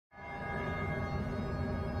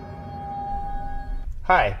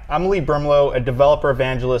Hi, I'm Lee Brimlow, a developer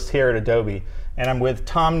evangelist here at Adobe, and I'm with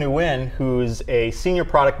Tom Nguyen, who's a senior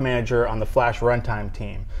product manager on the Flash runtime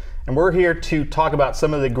team. And we're here to talk about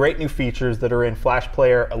some of the great new features that are in Flash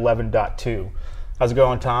Player 11.2. How's it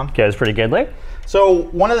going, Tom? Goes pretty good, Lee. So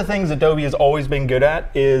one of the things Adobe has always been good at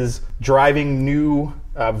is driving new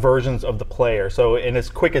versions of the player. So in as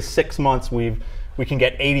quick as 6 months, we can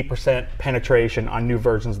get 80% penetration on new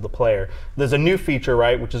versions of the player. There's a new feature,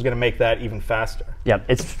 right, which is going to make that even faster. Yeah,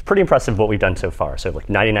 it's pretty impressive what we've done so far. So like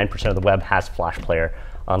 99% of the web has Flash Player.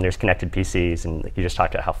 There's connected PCs, and you just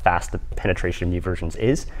talked about how fast the penetration of new versions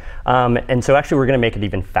is. And so actually, we're going to make it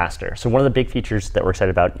even faster. So one of the big features that we're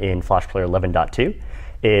excited about in Flash Player 11.2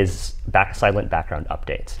 is silent background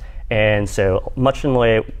updates. And so much in the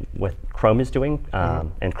way what Chrome is doing,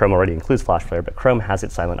 and Chrome already includes Flash Player, but Chrome has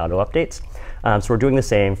its silent auto updates. So we're doing the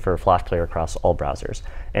same for Flash Player across all browsers.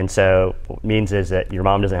 And so what it means is that your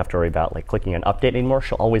mom doesn't have to worry about like clicking an update anymore.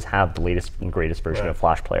 She'll always have the latest and greatest version of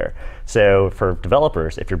Flash Player. So for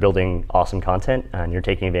developers, if you're building awesome content and you're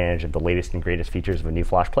taking advantage of the latest and greatest features of a new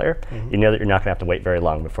Flash Player, you know that you're not going to have to wait very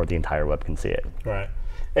long before the entire web can see it. Right.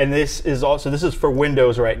 And this is for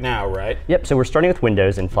Windows right now, right? Yep. So we're starting with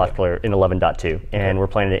Windows in Flash Player in 11.2, and we're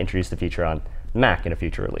planning to introduce the feature on Mac in a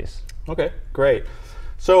future release. Okay, great.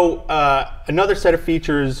 So another set of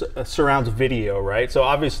features surrounds video, right? So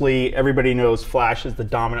obviously everybody knows Flash is the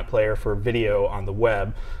dominant player for video on the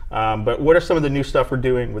web. But what are some of the new stuff we're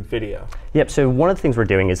doing with video? Yep, so one of the things we're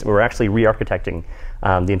doing is we're actually re-architecting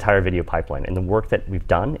the entire video pipeline. And the work that we've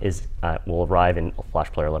done is will arrive in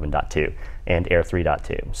Flash Player 11.2 and Air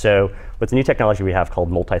 3.2. So with the new technology we have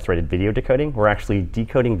called multi-threaded video decoding, we're actually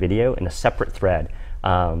decoding video in a separate thread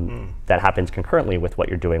that happens concurrently with what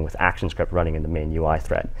you're doing with ActionScript running in the main UI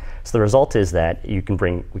thread. So the result is that we can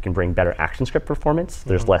bring better ActionScript performance.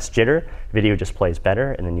 There's less jitter, video just plays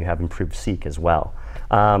better, and then you have improved seek as well.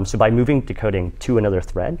 So by moving decoding to another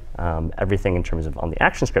thread, everything in terms of on the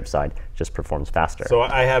ActionScript side just performs faster. So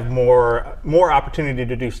I have more opportunity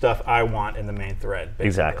to do stuff I want in the main thread, basically.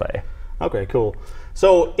 Exactly. Okay, cool.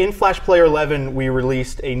 So in Flash Player 11, we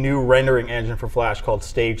released a new rendering engine for Flash called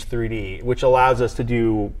Stage 3D, which allows us to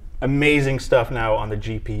do amazing stuff now on the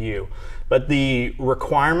GPU. But the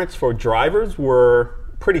requirements for drivers were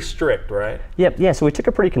pretty strict, right? Yep. Yeah, so we took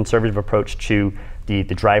a pretty conservative approach to the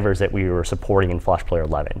drivers that we were supporting in Flash Player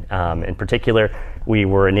 11. In particular, we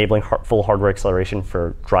were enabling full hardware acceleration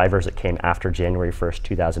for drivers that came after January 1st,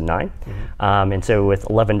 2009. And so with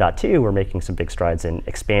 11.2, we're making some big strides in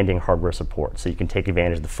expanding hardware support, so you can take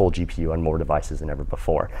advantage of the full GPU on more devices than ever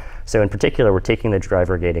before. So in particular, we're taking the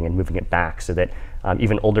driver gating and moving it back so that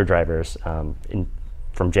even older drivers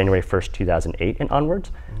from January 1st, 2008 and onwards,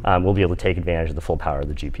 we'll be able to take advantage of the full power of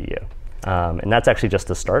the GPU. And that's actually just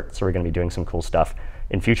the start, so we're going to be doing some cool stuff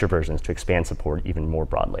in future versions to expand support even more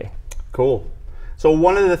broadly. Cool. So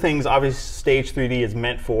one of the things obviously Stage 3D is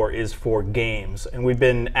meant for is for games. And we've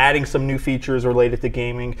been adding some new features related to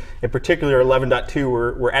gaming. In particular,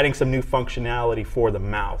 11.2, we're adding some new functionality for the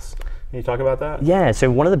mouse. Can you talk about that? Yeah,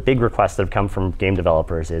 so one of the big requests that have come from game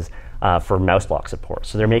developers is for mouse lock support.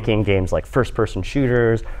 So they're making games like first-person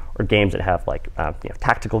shooters, or games that have like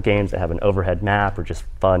tactical games that have an overhead map, or just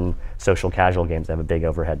fun social casual games that have a big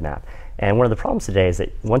overhead map. And one of the problems today is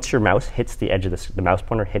that once your mouse hits the edge of the mouse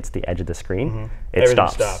pointer hits the edge of the screen, it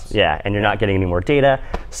stops. Yeah, and you're not getting any more data.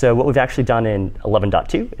 So what we've actually done in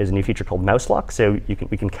 11.2 is a new feature called mouse lock. So we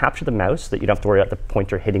can capture the mouse so that you don't have to worry about the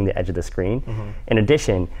pointer hitting the edge of the screen. In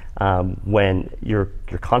addition, when you're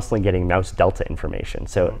constantly getting mouse delta information.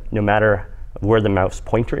 So no matter where the mouse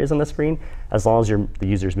pointer is on the screen, as long as the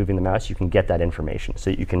user is moving the mouse, you can get that information.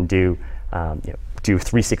 So you can do do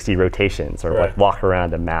 360 rotations, or like walk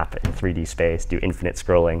around a map in 3D space, do infinite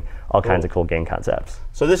scrolling, all kinds of cool game concepts.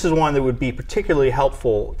 So this is one that would be particularly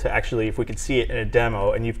helpful to actually, if we could see it in a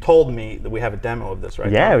demo, and you've told me that we have a demo of this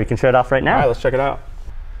right now. Yeah, we can show it off right now. All right, let's check it out.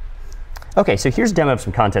 Okay, so here's a demo of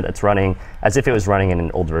some content that's running as if it was running in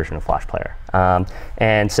an old version of Flash Player.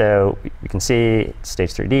 And so you can see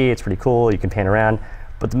Stage 3D, it's pretty cool, you can pan around,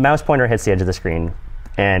 but the mouse pointer hits the edge of the screen,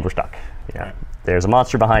 and we're stuck. There's a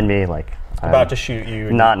monster behind me, like about to shoot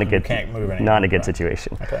you. Not in a good, can't move anymore. Not in a good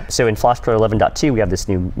situation. Okay. So in Flash Player 11.2, we have this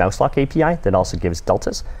new mouse lock API that also gives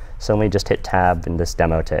deltas. So let me just hit tab in this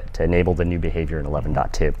demo to enable the new behavior in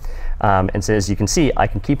 11.2. And so as you can see, I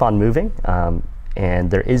can keep on moving, and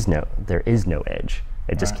there is no edge.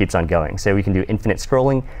 It just keeps on going. So we can do infinite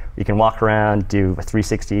scrolling. We can walk around, do a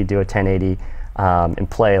 360, do a 1080, and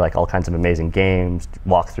play like all kinds of amazing games,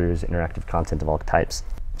 walkthroughs, interactive content of all types.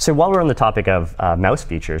 So while we're on the topic of mouse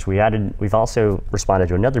features, we've also responded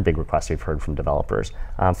to another big request we've heard from developers.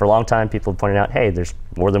 For a long time, people have pointed out, hey, there's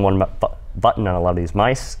more than one button on a lot of these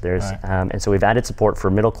mice. And so we've added support for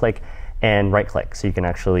middle click and right click, so you can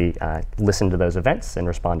actually listen to those events and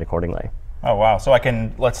respond accordingly. Oh, wow. So I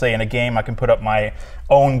can, let's say in a game, I can put up my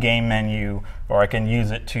own game menu, or I can use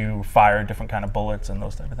it to fire different kind of bullets and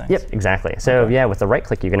those type of things. Yep, exactly. So yeah, with the right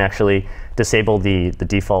click, you can actually disable the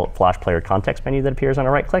default Flash Player context menu that appears on a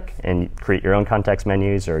right click and create your own context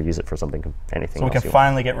menus or use it for anything else. So we can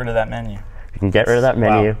finally get rid of that menu. You can get rid of that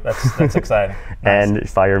menu. Wow, that's exciting. And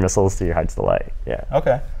Nice. fire missiles to your heights of the light. Yeah.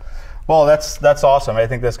 Okay. Well, that's awesome. I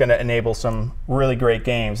think that's going to enable some really great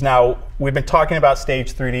games. Now, we've been talking about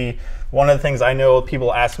Stage 3D. One of the things I know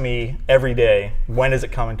people ask me every day, when is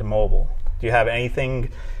it coming to mobile? Do you have anything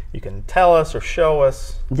you can tell us or show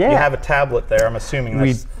us? Yeah. You have a tablet there. I'm assuming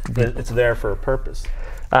it's there for a purpose.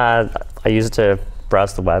 I use it to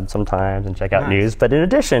browse the web sometimes and check out news. But in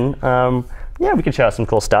addition, yeah, we can show you some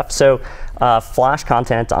cool stuff. So Flash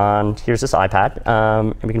content on, here's this iPad.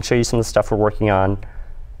 And we can show you some of the stuff we're working on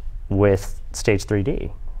with Stage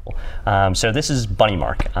 3D. So this is Bunny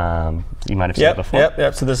Mark. You might have seen it before.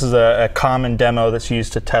 Yep. So this is a common demo that's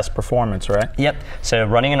used to test performance, right? Yep. So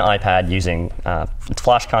running an iPad using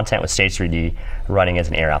Flash content with Stage 3D running as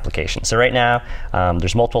an Air application. So right now,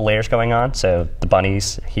 there's multiple layers going on. So the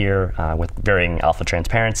bunnies here with varying alpha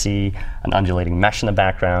transparency, an undulating mesh in the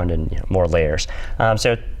background, and more layers.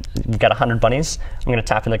 So you've got 100 bunnies. I'm going to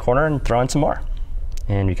tap in the corner and throw in some more.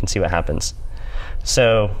 And you can see what happens.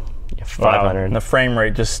 So 500. Wow. And the frame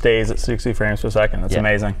rate just stays at 60 frames per second. That's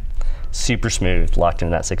amazing. Super smooth, locked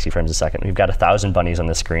into that 60 frames a second. We've got 1,000 bunnies on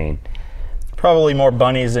the screen. Probably more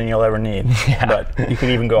bunnies than you'll ever need. Yeah. But you could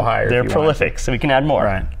even go higher. They're prolific, so we can add more.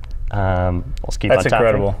 Right. Let's keep That's on tapping.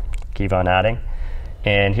 incredible. Keep on adding.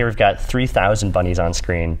 And here we've got 3,000 bunnies on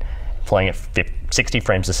screen playing at 60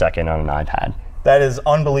 frames a second on an iPad. That is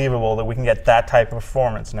unbelievable that we can get that type of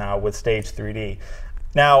performance now with Stage 3D.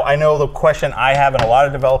 Now, I know the question I have and a lot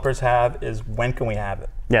of developers have is, when can we have it?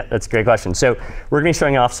 Yeah, that's a great question. So we're going to be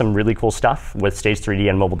showing off some really cool stuff with Stage 3D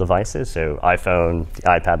on mobile devices. So iPhone, the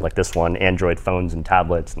iPad like this one, Android phones and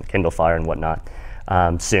tablets, and Kindle Fire and whatnot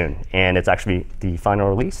soon. And it's actually, the final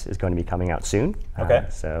release is going to be coming out soon. Okay.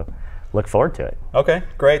 So look forward to it. Okay,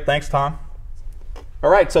 great. Thanks, Tom. All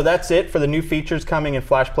right, so that's it for the new features coming in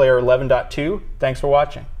Flash Player 11.2. Thanks for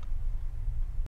watching.